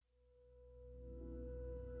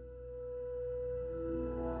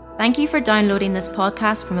Thank you for downloading this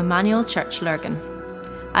podcast from Emmanuel Church Lurgan.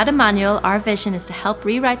 At Emmanuel, our vision is to help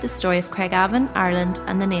rewrite the story of Craigavon, Ireland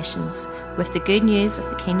and the nations with the good news of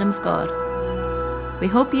the Kingdom of God. We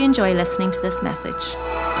hope you enjoy listening to this message.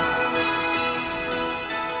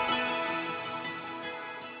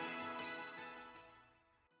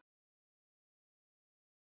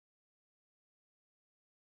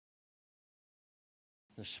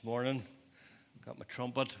 This morning, got my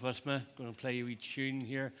trumpet with me. Going to play you a wee tune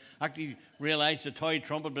here. Actually realised the toy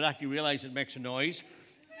trumpet, but actually realised it makes a noise.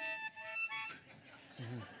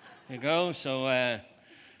 There you go. So I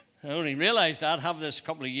only realised that. Have this a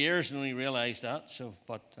couple of years and only realised that. So,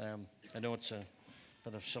 but I know it's a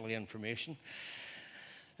bit of silly information.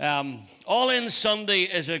 All In Sunday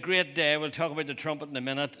is a great day. We'll talk about the trumpet in a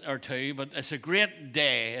minute or two, but it's a great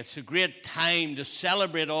day. It's a great time to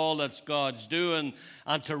celebrate all that God's doing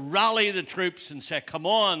and to rally the troops and say, come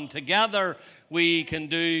on, together we can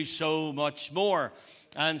do so much more.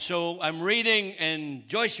 And so I'm reading in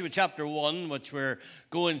Joshua chapter 1, which we're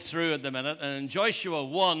going through at the minute. And in Joshua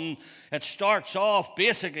 1, it starts off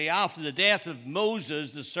basically after the death of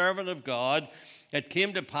Moses, the servant of God. It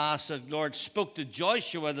came to pass that the Lord spoke to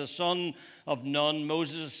Joshua, the son of Nun,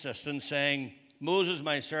 Moses' assistant, saying, Moses,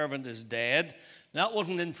 my servant, is dead. That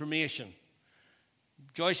wasn't information.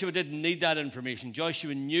 Joshua didn't need that information.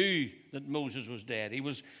 Joshua knew that Moses was dead. He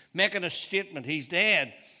was making a statement. He's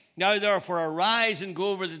dead. Now, therefore, arise and go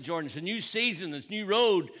over the Jordan. It's a new season. It's a new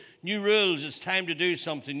road, new rules. It's time to do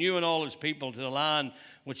something, you and all his people, to the land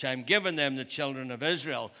which I'm giving them, the children of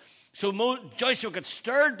Israel. So Joshua got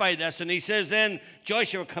stirred by this, and he says, then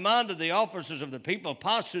Joshua commanded the officers of the people,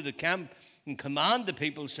 pass through the camp and command the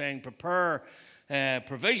people, saying, prepare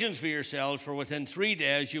provisions for yourselves, for within 3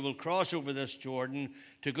 days you will cross over this Jordan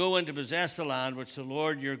to go and to possess the land which the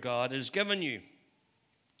Lord your God has given you.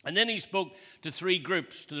 And then he spoke to 3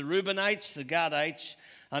 groups, to the Reubenites, the Gadites,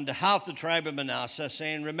 and to half the tribe of Manasseh,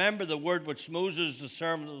 saying, remember the word which Moses, the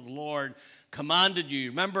servant of the Lord, commanded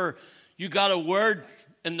you. Remember, you got a word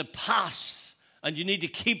in the past, and you need to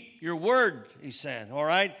keep your word, he's saying, all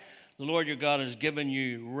right? The Lord your God has given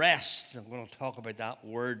you rest. I'm going to talk about that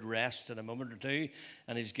word rest in a moment or two,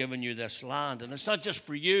 and he's given you this land. And it's not just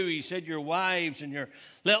for you. He said your wives and your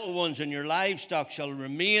little ones and your livestock shall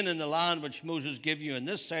remain in the land which Moses gave you on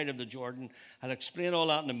this side of the Jordan. I'll explain all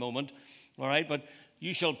that in a moment, all right? But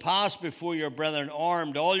you shall pass before your brethren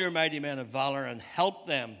armed, all your mighty men of valor, and help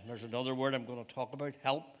them. There's another word I'm going to talk about,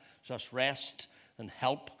 help. So that's rest and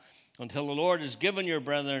help, until the Lord has given your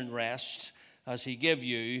brethren rest, as he give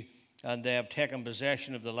you, and they have taken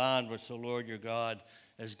possession of the land which the Lord your God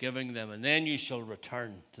is giving them. And then you shall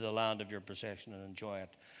return to the land of your possession and enjoy it,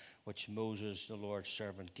 which Moses, the Lord's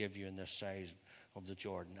servant, gave you in this side of the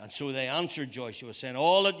Jordan. And so they answered Joshua, saying,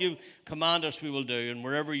 all that you command us we will do, and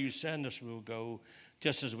wherever you send us we will go,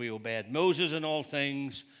 just as we obeyed Moses in all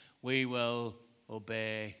things, we will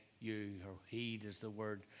obey you. Or heed is the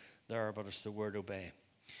word there, but it's the word obey.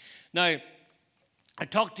 Now, I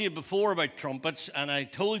talked to you before about trumpets, and I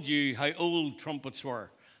told you how old trumpets were.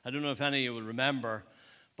 I don't know if any of you will remember,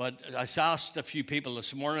 but I asked a few people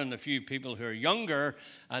this morning, a few people who are younger,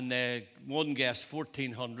 and one guessed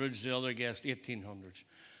 1400s, the other guessed 1800s.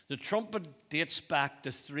 The trumpet dates back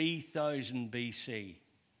to 3000 BC.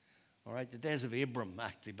 All right, the days of Abram,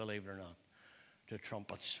 actually, believe it or not, to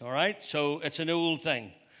trumpets. All right, so it's an old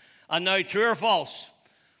thing. And now, true or false?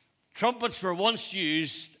 Trumpets were once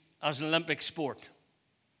used as an Olympic sport.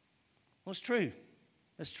 Well, it's true.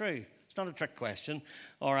 It's true. It's not a trick question,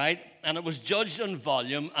 all right? And it was judged on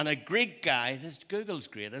volume, and a Greek guy, Google's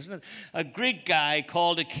great, isn't it? A Greek guy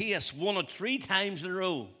called Achaeus won it 3 times in a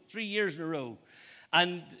row, 3 years in a row.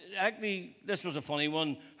 And actually, this was a funny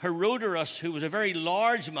one. Herodotus, who was a very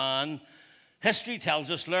large man, history tells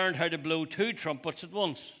us, learned how to blow 2 trumpets at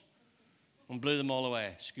once and blew them all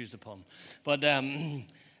away. Excuse the pun. But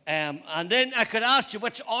and then I could ask you,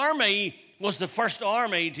 which army was the first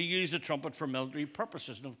army to use the trumpet for military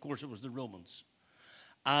purposes? And of course, it was the Romans.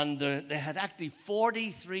 And they had actually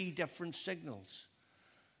 43 different signals.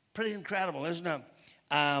 Pretty incredible, isn't it?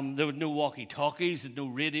 There were no walkie-talkies, there were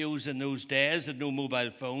no radios in those days, there were no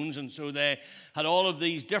mobile phones. And so they had all of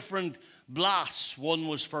these different blasts. One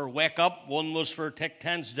was for wake up, one was for take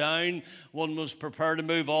tents down, one was prepare to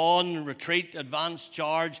move on, retreat, advance,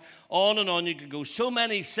 charge, on and on you could go. So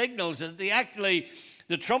many signals that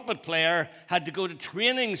the trumpet player had to go to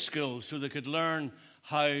training school so they could learn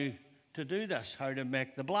how to do this, how to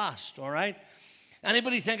make the blast, all right?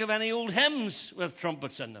 Anybody think of any old hymns with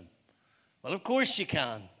trumpets in them? Well, of course you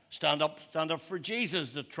can. Stand up for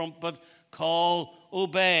Jesus, the trumpet call,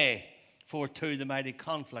 obey. forth to the mighty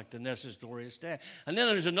conflict, and this is glorious day. And then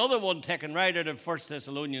there's another one taken right out of 1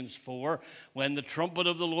 Thessalonians 4, when the trumpet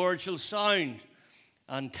of the Lord shall sound,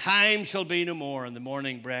 and time shall be no more, and the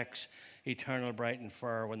morning breaks eternal bright and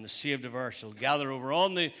fair, when the saved of earth shall gather over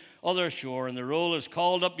on the other shore, and the roll is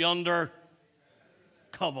called up yonder.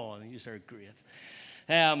 Come on, you are great.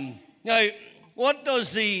 Now, what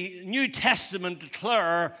does the New Testament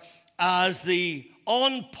declare as the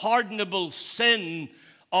unpardonable sin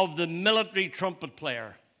of the military trumpet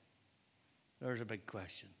player? There's a big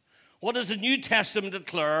question. What does the New Testament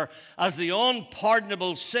declare as the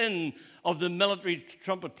unpardonable sin of the military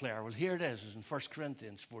trumpet player? Well, here it is. It's in 1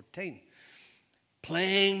 Corinthians 14.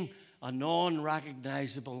 Playing a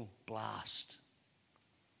non-recognizable blast.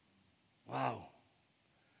 Wow.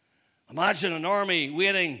 Imagine an army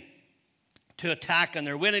waiting to attack, and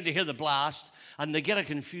they're waiting to hear the blast, and they get a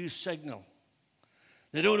confused signal.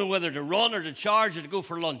 They don't know whether to run or to charge or to go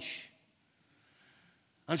for lunch.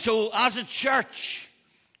 And so as a church,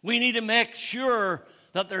 we need to make sure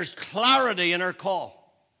that there's clarity in our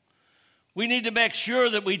call. We need to make sure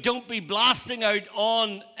that we don't be blasting out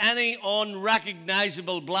on any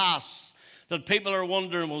unrecognizable blasts that people are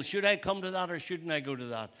wondering, well, should I come to that or shouldn't I go to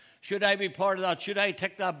that? Should I be part of that? Should I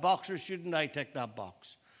tick that box or shouldn't I tick that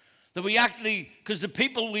box? That we actually, because the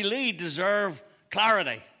people we lead deserve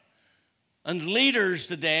clarity. And leaders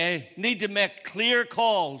today need to make clear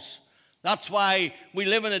calls. That's why we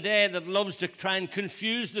live in a day that loves to try and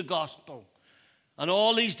confuse the gospel. And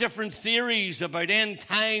all these different theories about end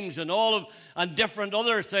times and different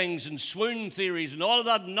other things and swoon theories and all of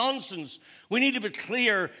that nonsense. We need to be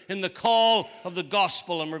clear in the call of the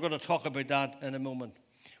gospel, and we're going to talk about that in a moment.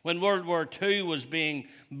 When World War II was being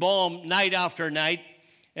bombed night after night,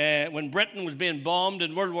 when Britain was being bombed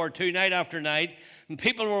in World War II night after night, and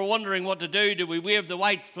people were wondering what to do. Do we wave the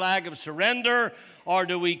white flag of surrender or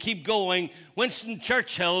do we keep going? Winston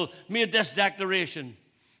Churchill made this declaration.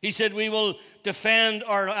 He said, we will defend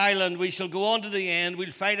our island. We shall go on to the end.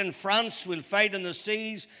 We'll fight in France. We'll fight in the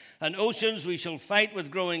seas and oceans. We shall fight with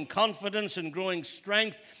growing confidence and growing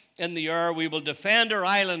strength in the air. We will defend our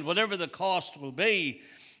island, whatever the cost will be.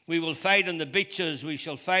 We will fight in the beaches. We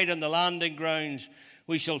shall fight in the landing grounds.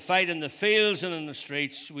 We shall fight in the fields and in the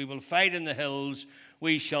streets. We will fight in the hills.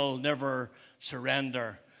 We shall never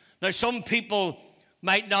surrender. Now, some people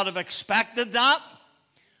might not have expected that.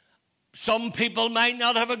 Some people might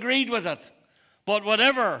not have agreed with it. But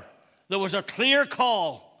whatever, there was a clear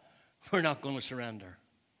call. We're not going to surrender.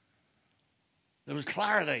 There was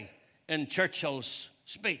clarity in Churchill's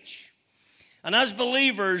speech. And as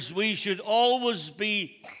believers, we should always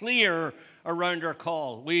be clear around our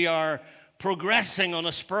call. We are progressing on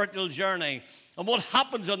a spiritual journey. And what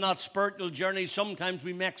happens on that spiritual journey, sometimes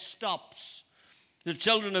we make stops. The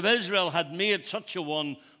children of Israel had made such a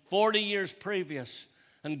one 40 years previous.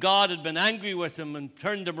 And God had been angry with them and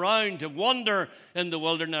turned them around to wander in the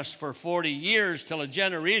wilderness for 40 years till a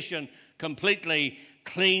generation completely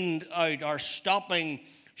cleaned out, or stopping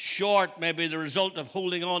short, maybe the result of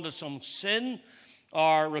holding on to some sin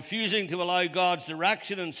or refusing to allow God's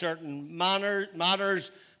direction in certain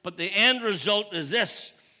matters. But the end result is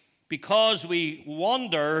this: because we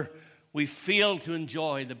wander, we fail to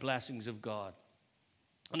enjoy the blessings of God.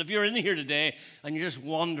 And if you're in here today and you're just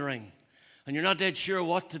wandering and you're not dead sure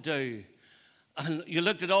what to do, and you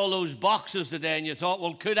looked at all those boxes today and you thought,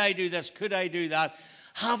 well, could I do this? Could I do that?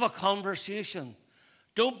 Have a conversation.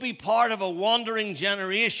 Don't be part of a wandering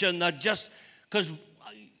generation that just, because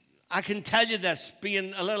I can tell you this,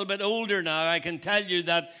 being a little bit older now, I can tell you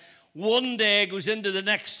that one day goes into the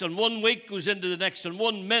next, and 1 week goes into the next, and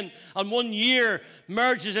 1 month, and 1 year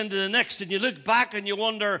merges into the next, and you look back and you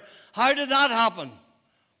wonder, how did that happen?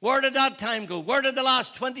 Where did that time go? Where did the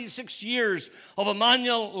last 26 years of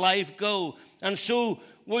Emmanuel life go? And so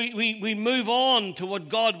we move on to what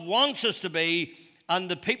God wants us to be, and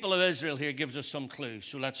the people of Israel here gives us some clues.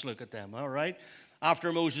 So let's look at them, all right?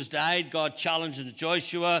 After Moses died, God challenged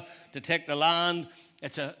Joshua to take the land.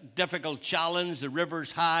 It's a difficult challenge. The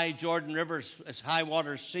river's high. Jordan River is high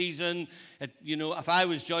water season. If I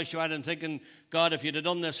was Joshua, I'd been thinking, God, if you'd have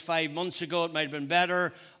done this 5 months ago, it might have been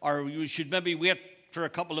better. Or you should maybe wait for a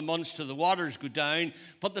couple of months till the waters go down.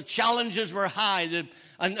 But the challenges were high.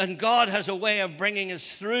 And God has a way of bringing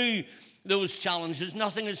us through those challenges.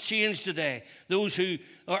 Nothing has changed today. Those who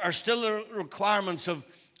are still the requirements of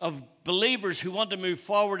believers who want to move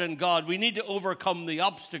forward in God. We need to overcome the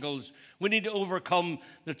obstacles. We need to overcome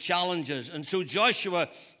the challenges. And so Joshua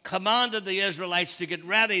commanded the Israelites to get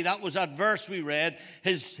ready. That was that verse we read.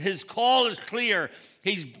 His call is clear.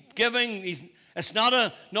 It's not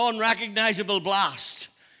a non-recognizable blast.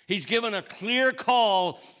 He's given a clear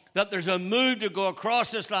call that there's a move to go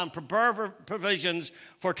across this land, prepare for provisions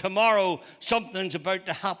for tomorrow, something's about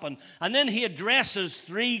to happen. And then he addresses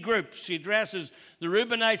three groups. He addresses the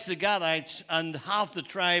Reubenites, the Gadites, and half the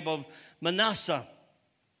tribe of Manasseh.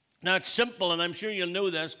 Now it's simple, and I'm sure you'll know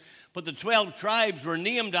this, but the 12 tribes were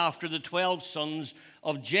named after the 12 sons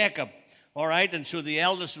of Jacob. All right, and so the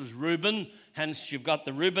eldest was Reuben, hence you've got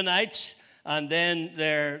the Reubenites, and then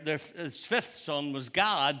their fifth son was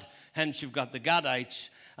Gad, hence you've got the Gadites.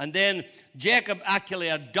 And then Jacob actually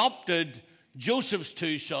adopted Joseph's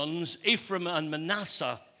two sons, Ephraim and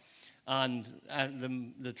Manasseh. And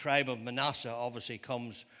the tribe of Manasseh obviously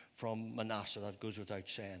comes from Manasseh. That goes without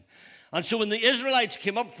saying. And so when the Israelites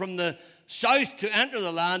came up from the south to enter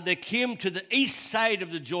the land, they came to the east side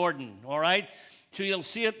of the Jordan. All right? So you'll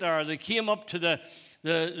see it there. They came up to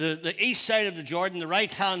the east side of the Jordan, the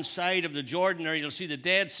right-hand side of the Jordan. There you'll see the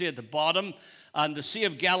Dead Sea at the bottom, and the Sea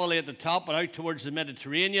of Galilee at the top, and out towards the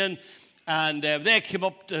Mediterranean. And they came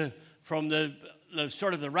up from the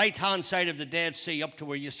sort of the right-hand side of the Dead Sea up to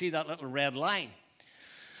where you see that little red line.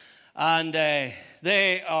 And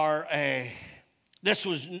they are, this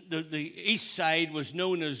was, the east side was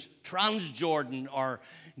known as Transjordan or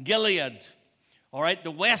Gilead. All right,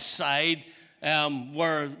 the west side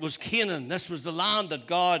was Canaan. This was the land that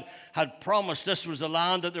God had promised. This was the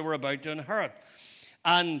land that they were about to inherit.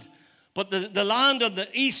 But the land on the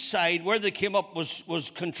east side, where they came up,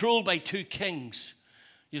 was controlled by two kings.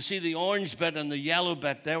 You see the orange bit and the yellow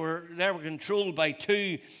bit. They were controlled by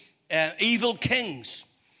two evil kings.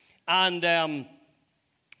 And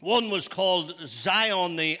one was called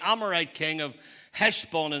Zion, the Amorite king of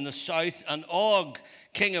Heshbon in the south, and Og,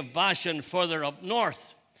 king of Bashan, further up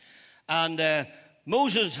north. And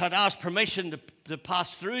Moses had asked permission to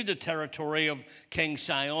pass through the territory of King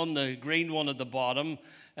Sihon, the green one at the bottom.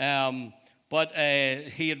 But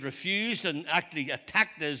he had refused and actually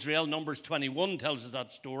attacked Israel. Numbers 21 tells us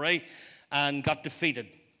that story, and got defeated.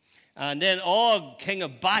 And then Og, king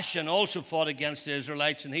of Bashan, also fought against the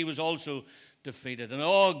Israelites, and he was also defeated. And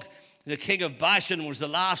Og, the king of Bashan, was the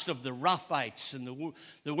last of the Raphites. And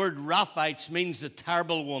the word Raphites means the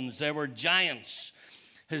terrible ones. They were giants.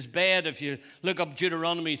 His bed, if you look up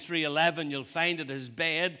Deuteronomy 3:11, you'll find that his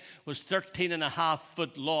bed was 13.5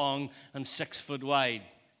 foot long and 6 foot wide.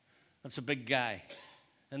 That's a big guy.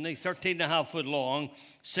 And they 13.5 foot long,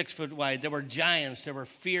 6 foot wide. They were giants. They were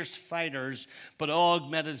fierce fighters. But Og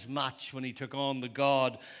met his match when he took on the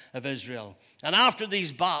God of Israel. And after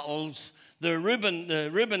these battles, the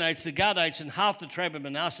Reubenites, the Gadites, and half the tribe of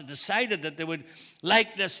Manasseh decided that they would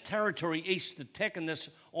like this territory east, the taken this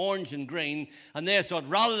orange and green, and they thought,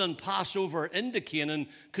 rather than pass over into Canaan,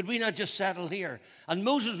 could we not just settle here? And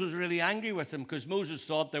Moses was really angry with them because Moses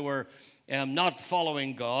thought they were not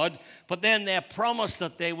following God, but then they promised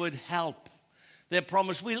that they would help. They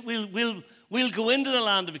promised, we'll go into the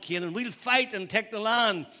land of Canaan, we'll fight and take the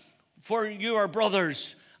land for you, our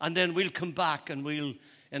brothers, and then we'll come back and we'll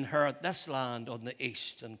inherit this land on the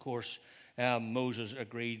east. And of course, Moses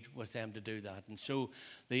agreed with them to do that. And so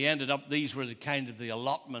they ended up, these were the kind of the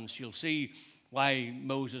allotments. You'll see why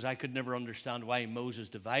Moses, I could never understand why Moses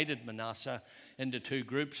divided Manasseh into two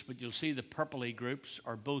groups, but you'll see the purpley groups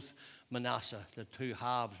are both Manasseh, the two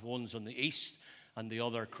halves, one's on the east and the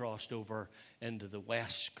other crossed over into the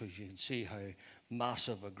west, because you can see how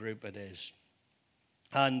massive a group it is.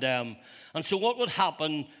 And so what would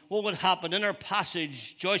happen in our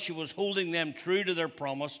passage, Joshua was holding them true to their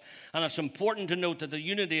promise, and it's important to note that the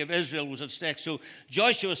unity of Israel was at stake. So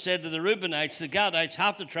Joshua said to the Reubenites, the Gadites,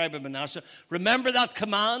 half the tribe of Manasseh, remember that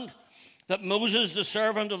command that Moses, the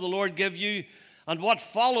servant of the Lord, gave you. And what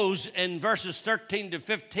follows in verses 13 to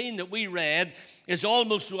 15 that we read is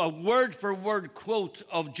almost a word-for-word quote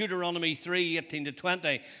of Deuteronomy 3:18 to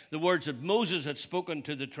 20, the words that Moses had spoken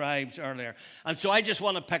to the tribes earlier. And so I just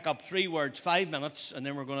want to pick up 3 words, 5 minutes, and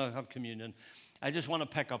then we're going to have communion. I just want to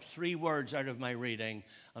pick up 3 words out of my reading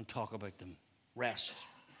and talk about them. Rest.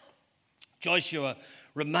 Joshua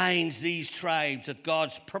reminds these tribes that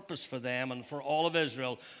God's purpose for them and for all of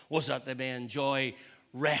Israel was that they may enjoy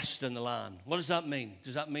rest in the land. What does that mean?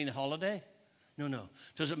 Does that mean a holiday? No.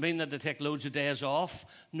 Does it mean that they take loads of days off?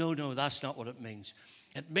 No, that's not what it means.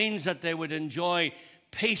 It means that they would enjoy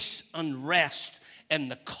peace and rest in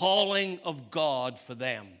the calling of God for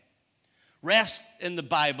them. Rest in the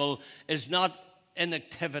Bible is not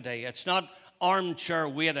inactivity. It's not armchair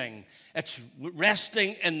waiting. It's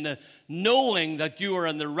resting in the knowing that you are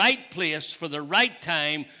in the right place for the right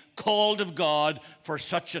time, called of God for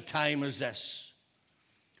such a time as this.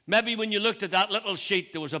 Maybe when you looked at that little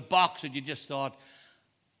sheet, there was a box that you just thought,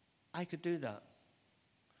 I could do that.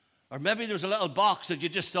 Or maybe there was a little box that you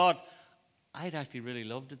just thought, I'd actually really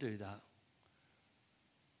love to do that.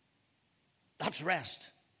 That's rest.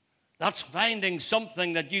 That's finding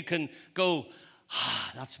something that you can go,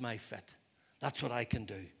 that's my fit. That's what I can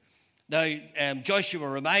do. Now, Joshua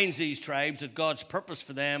reminds these tribes that God's purpose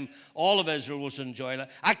for them, all of Israel, was to enjoy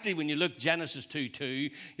that. Actually, when you look Genesis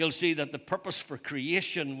 2:2, you'll see that the purpose for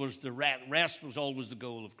creation was the rest. Rest was always the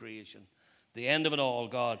goal of creation. The end of it all,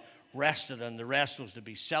 God rested, and the rest was to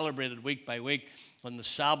be celebrated week by week on the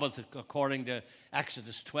Sabbath, according to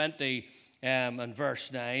Exodus 20 and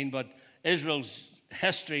verse 9. But Israel's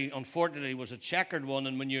history, unfortunately, was a checkered one,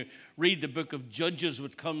 and when you read the book of Judges,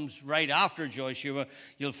 which comes right after Joshua,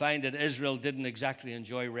 you'll find that Israel didn't exactly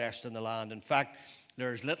enjoy rest in the land. In fact,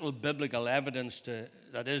 there's little biblical evidence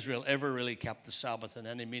that Israel ever really kept the Sabbath in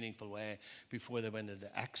any meaningful way before they went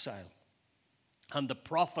into exile. And the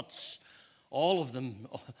prophets, all of them,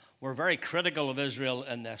 were very critical of Israel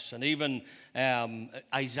in this. And even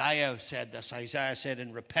Isaiah said this. Isaiah said,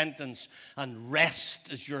 in repentance and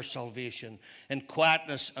rest is your salvation. In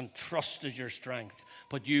quietness and trust is your strength.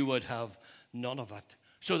 But you would have none of it.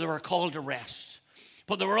 So they were called to rest.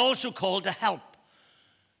 But they were also called to help.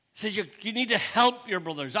 He said, you need to help your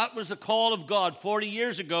brothers. That was the call of God 40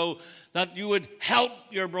 years ago, that you would help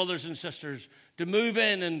your brothers and sisters to move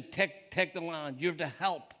in and take the land. You have to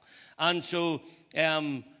help. And so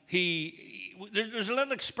there's a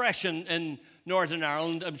little expression in Northern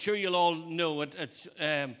Ireland. I'm sure you'll all know it. It's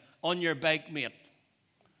on your bike, mate.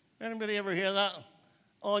 Anybody ever hear that?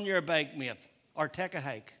 On your bike, mate. Or take a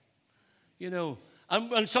hike. You know,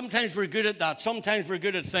 and sometimes we're good at that. Sometimes we're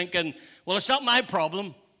good at thinking, well, it's not my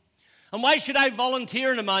problem. And why should I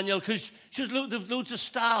volunteer in Emmanuel? Because there's loads of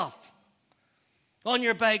staff. On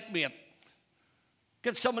your bike, mate.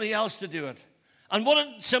 Get somebody else to do it. And what it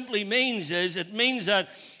simply means is, it means that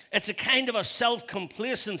it's a kind of a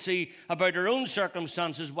self-complacency about our own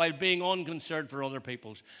circumstances while being unconcerned for other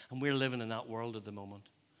people's. And we're living in that world at the moment.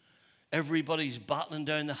 Everybody's battling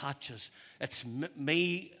down the hatches. It's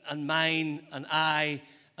me and mine and I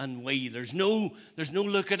and we. There's no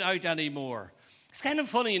looking out anymore. It's kind of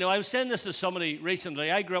funny, you know. I was saying this to somebody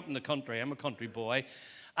recently. I grew up in the country. I'm a country boy.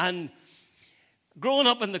 And growing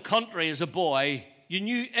up in the country as a boy, you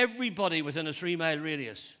knew everybody within a 3-mile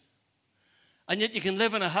radius. And yet you can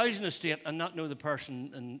live in a housing estate and not know the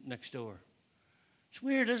person next door. It's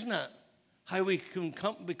weird, isn't it? How we can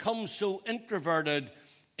become so introverted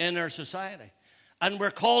in our society. And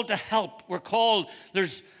we're called to help.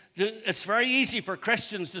 It's very easy for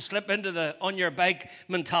Christians to slip into the on-your-bike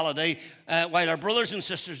mentality while our brothers and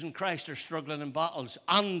sisters in Christ are struggling in battles.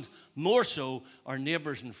 And more so, our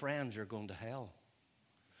neighbours and friends are going to hell.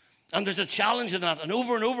 And there's a challenge in that. And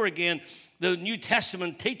over again, the New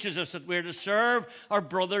Testament teaches us that we're to serve our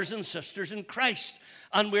brothers and sisters in Christ.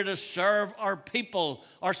 And we're to serve our people,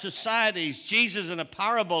 our societies. Jesus, in a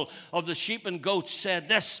parable of the sheep and goats, said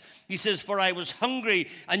this. He says, for I was hungry,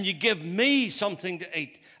 and you give me something to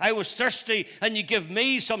eat. I was thirsty, and you give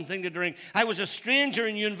me something to drink. I was a stranger,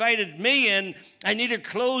 and you invited me in. I needed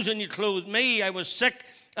clothes, and you clothed me. I was sick,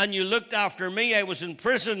 and you looked after me. I was in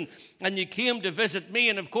prison, and you came to visit me.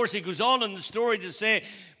 And of course, he goes on in the story to say,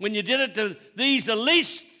 when you did it to these the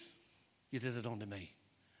least, you did it unto me.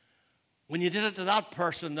 When you did it to that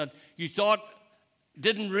person that you thought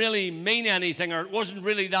didn't really mean anything, or it wasn't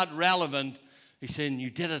really that relevant, he's saying, you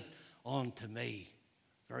did it unto me.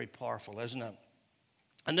 Very powerful, isn't it?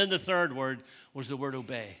 And then the third word was the word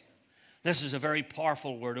obey. This is a very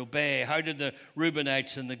powerful word, obey. How did the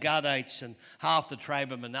Reubenites and the Gadites and half the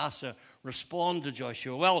tribe of Manasseh respond to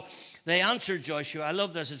Joshua? Well, they answered Joshua. I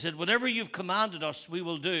love this. It said, whatever you've commanded us, we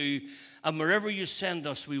will do, and wherever you send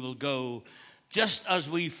us, we will go. Just as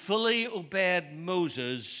we fully obeyed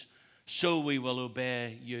Moses, so we will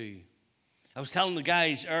obey you. I was telling the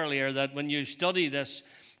guys earlier that when you study this,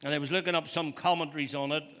 and I was looking up some commentaries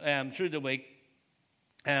on it through the week,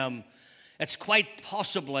 it's quite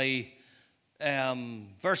possibly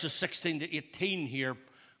verses 16 to 18 here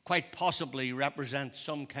quite possibly represent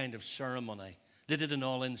some kind of ceremony. They did an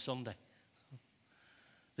all-in Sunday.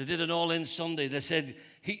 They did an all-in Sunday. They said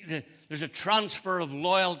there's a transfer of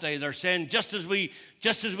loyalty. They're saying just as we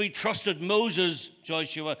trusted Moses,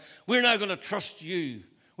 Joshua, we're now going to trust you.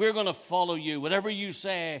 We're going to follow you. Whatever you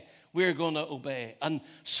say, we're going to obey. And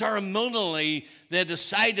ceremonially, they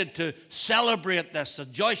decided to celebrate this,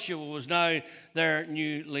 that Joshua was now their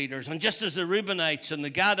new leaders. And just as the Reubenites and the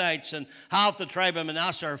Gadites and half the tribe of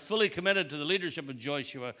Manasseh are fully committed to the leadership of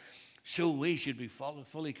Joshua, so we should be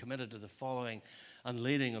fully committed to the following and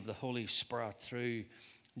leading of the Holy Spirit through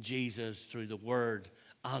Jesus, through the Word,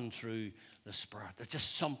 and through the Spirit. There's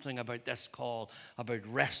just something about this call, about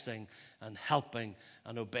resting and helping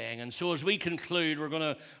and obeying. And so as we conclude, we're going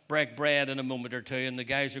to break bread in a moment or two, and the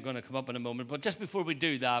guys are going to come up in a moment. But just before we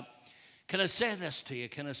do that, can I say this to you?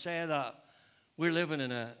 Can I say that we're living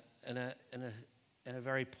in a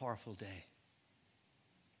very powerful day?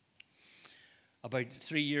 About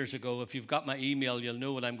 3 years ago, if you've got my email, you'll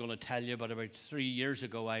know what I'm going to tell you. But about 3 years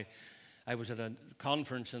ago, I was at a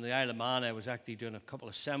conference in the Isle of Man. I was actually doing a couple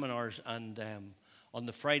of seminars, and on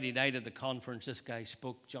the Friday night of the conference, this guy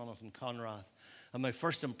spoke, Jonathan Conrath. And my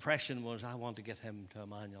first impression was, I want to get him to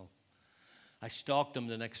Emmanuel. I stalked him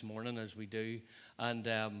the next morning, as we do, and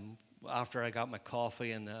after I got my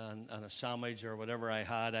coffee and a sandwich or whatever I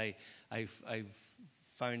had, I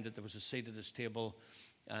found that there was a seat at his table,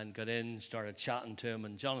 and got in, started chatting to him,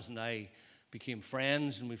 and Jonathan and I became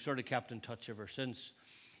friends, and we've sort of kept in touch ever since.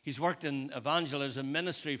 He's worked in evangelism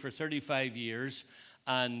ministry for 35 years,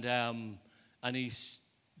 and he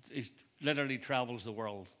literally travels the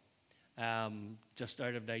world. Just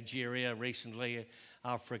out of Nigeria recently,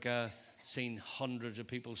 Africa, seen hundreds of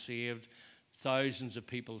people saved, thousands of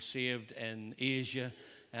people saved in Asia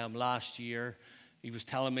last year. He was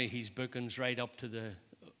telling me his bookings right up to the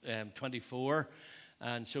 24,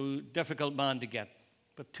 and so difficult man to get.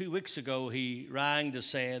 But 2 weeks ago, he rang to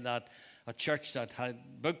say that a church that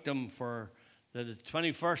had booked him for the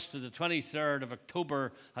 21st to the 23rd of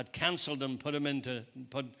October had cancelled him, put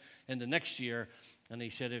into next year. And he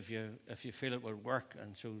said, if you feel it would work.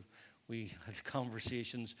 And so we had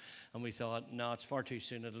conversations, and we thought, no, it's far too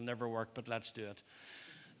soon. It'll never work, but let's do it.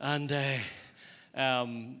 And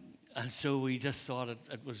so we just thought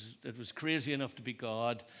it was crazy enough to be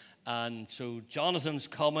God. And so Jonathan's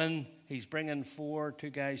coming. He's bringing two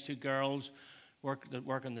guys, 2 girls, that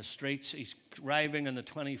work on the streets. He's arriving on the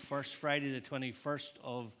 21st, Friday the 21st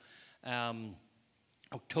of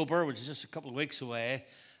October, which is just a couple of weeks away.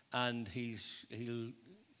 And he's going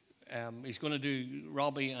to do,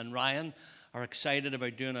 Robbie and Ryan are excited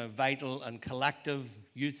about doing a vital and collective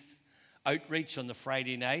youth outreach on the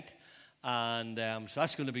Friday night. And so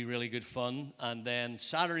that's going to be really good fun. And then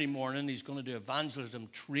Saturday morning, he's going to do evangelism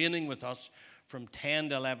training with us from 10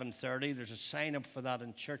 to 11:30. There's a sign up for that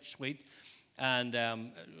in Church Suite. And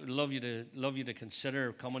love you to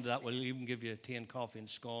consider coming to that. We'll even give you tea and coffee and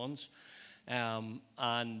scones. And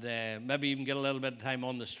maybe even get a little bit of time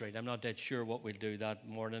on the street. I'm not dead sure what we'll do that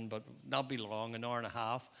morning, but not be long, an hour and a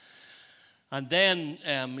half. And then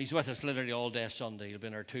he's with us literally all day Sunday. He'll be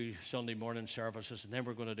in our 2 Sunday morning services, and then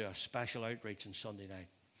we're going to do a special outreach on Sunday night.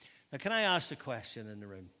 Now, can I ask a question in the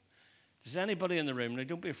room? Does anybody in the room, now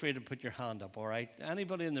don't be afraid to put your hand up, all right?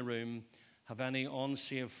 Anybody in the room have any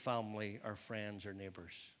unsaved family or friends or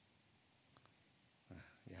neighbours?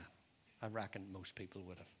 Yeah, I reckon most people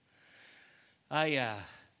would have.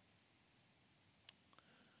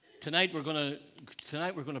 Tonight we're going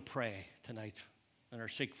to pray tonight. On our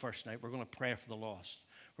Seek First night, we're going to pray for the lost.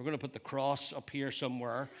 We're going to put the cross up here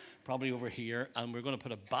somewhere, probably over here, and we're going to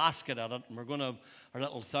put a basket at it, and we're going to have our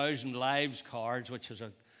little 1,000 Lives cards, which is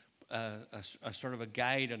a sort of a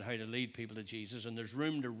guide on how to lead people to Jesus, and there's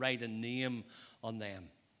room to write a name on them.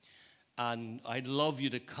 And I'd love you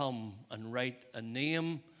to come and write a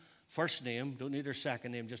name, first name, don't need their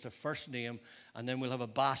second name, just a first name, and then we'll have a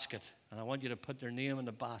basket, and I want you to put their name in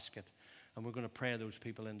the basket, and we're going to pray those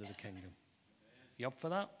people into the kingdom. You up for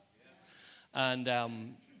that? Yeah.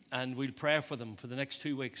 And we'll pray for them for the next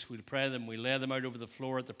 2 weeks. We'll pray them. We'll lay them out over the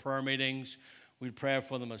floor at the prayer meetings. We'll pray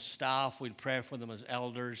for them as staff. We'll pray for them as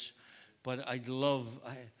elders. But I'm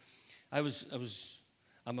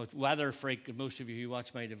a weather freak. Most of you who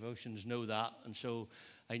watch my devotions know that. And so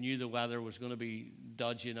I knew the weather was going to be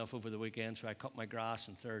dodgy enough over the weekend, so I cut my grass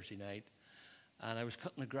on Thursday night. And I was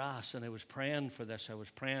cutting the grass, and I was praying for this.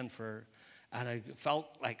 And I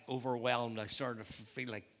felt like overwhelmed. I started to feel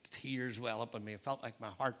like tears well up in me. I felt like my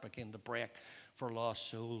heart began to break for lost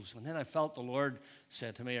souls. And then I felt the Lord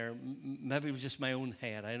said to me, or maybe it was just my own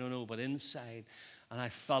head, I don't know, but inside, and I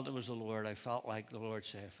felt it was the Lord. I felt like the Lord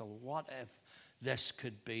said, Phil, what if this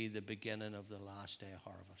could be the beginning of the last day of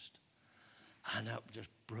harvest? And that just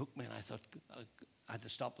broke me, and I thought, I had to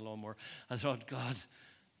stop the lawnmower. I thought, God,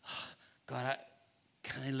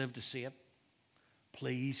 can I live to see it?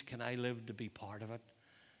 Please, can I live to be part of it?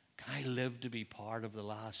 Can I live to be part of the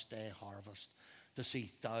last day harvest, to see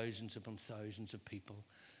thousands upon thousands of people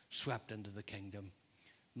swept into the kingdom?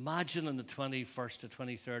 Imagine on the 21st to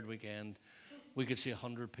 23rd weekend, we could see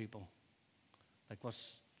 100 people. Like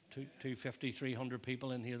what's 250, 300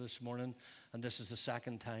 people in here this morning, and this is the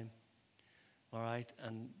second time. All right,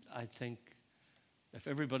 and I think if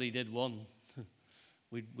everybody did one,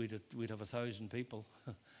 we'd have 1,000 people.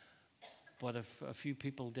 But if a few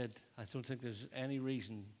people did, I don't think there's any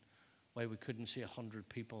reason why we couldn't see 100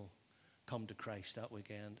 people come to Christ that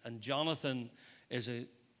weekend. And Jonathan is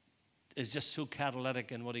just so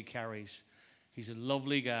catalytic in what he carries. He's a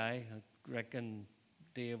lovely guy. I reckon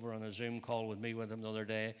Dave were on a Zoom call with me with him the other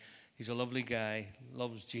day. He's a lovely guy,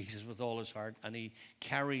 loves Jesus with all his heart, and he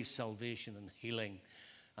carries salvation and healing.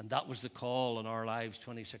 And that was the call in our lives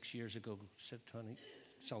 26 years ago,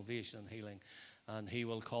 salvation and healing. And he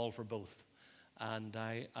will call for both. And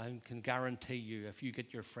I can guarantee you, if you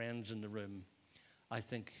get your friends in the room, I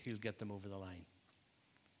think he'll get them over the line.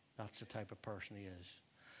 That's the type of person he is.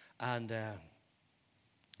 And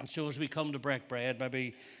so as we come to break bread,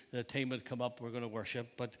 maybe the team would come up, we're going to worship.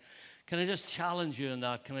 But can I just challenge you in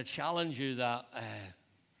that? Can I challenge you that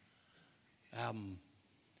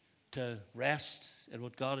to rest in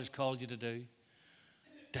what God has called you to do?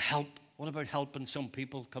 To help. What about helping some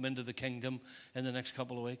people come into the kingdom in the next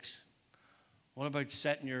couple of weeks? What about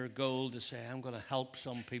setting your goal to say, I'm going to help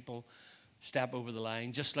some people step over the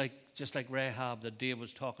line, just like Rahab that Dave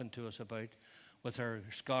was talking to us about with her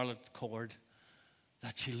scarlet cord,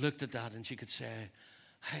 that she looked at that and she could say,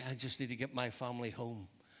 I just need to get my family home.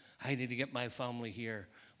 I need to get my family here.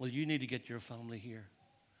 Well, you need to get your family here.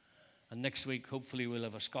 And next week, hopefully, we'll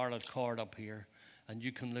have a scarlet cord up here, and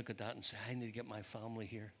you can look at that and say, I need to get my family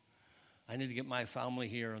here. I need to get my family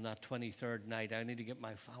here on that 23rd night. I need to get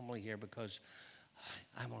my family here because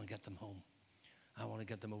I want to get them home. I want to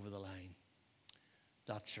get them over the line.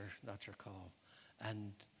 That's your call.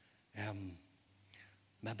 And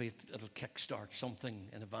maybe it'll kickstart something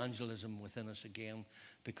in evangelism within us again,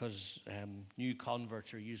 because new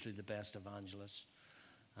converts are usually the best evangelists.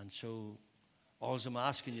 And so all I'm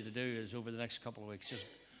asking you to do is over the next couple of weeks, just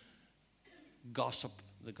gossip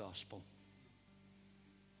the gospel.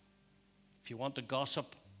 If you want to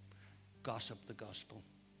gossip the gospel.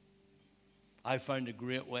 I found a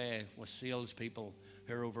great way with salespeople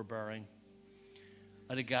who are overbearing.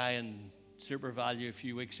 I had a guy in Super Value a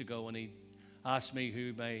few weeks ago, and he asked me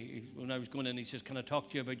when I was going in, he says, can I talk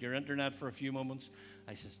to you about your internet for a few moments?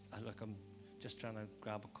 I says, look, I'm just trying to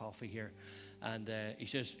grab a coffee here. And he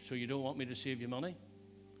says, so you don't want me to save you money?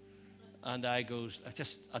 And I goes,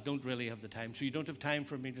 I don't really have the time. So you don't have time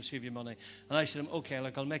for me to save you money? And I said, okay,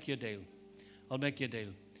 look, I'll make you a deal.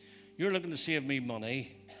 You're looking to save me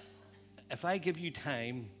money. If I give you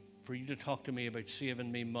time for you to talk to me about saving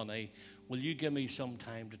me money, will you give me some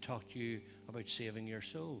time to talk to you about saving your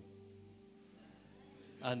soul?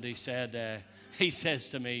 And he says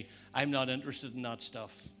to me, I'm not interested in that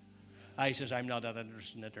stuff. I says, I'm not that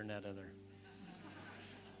interested in internet either.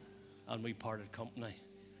 And we parted company.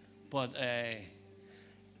 But,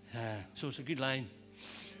 so it's a good line.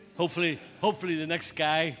 Hopefully the next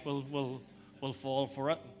guy will fall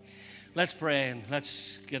for it. Let's pray and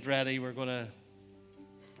let's get ready. We're going to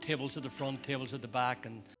tables at the front, tables at the back.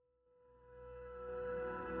 And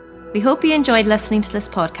we hope you enjoyed listening to this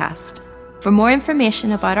podcast. For more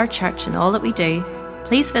information about our church and all that we do,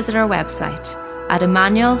 please visit our website at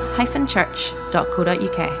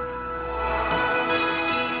emmanuel-church.co.uk.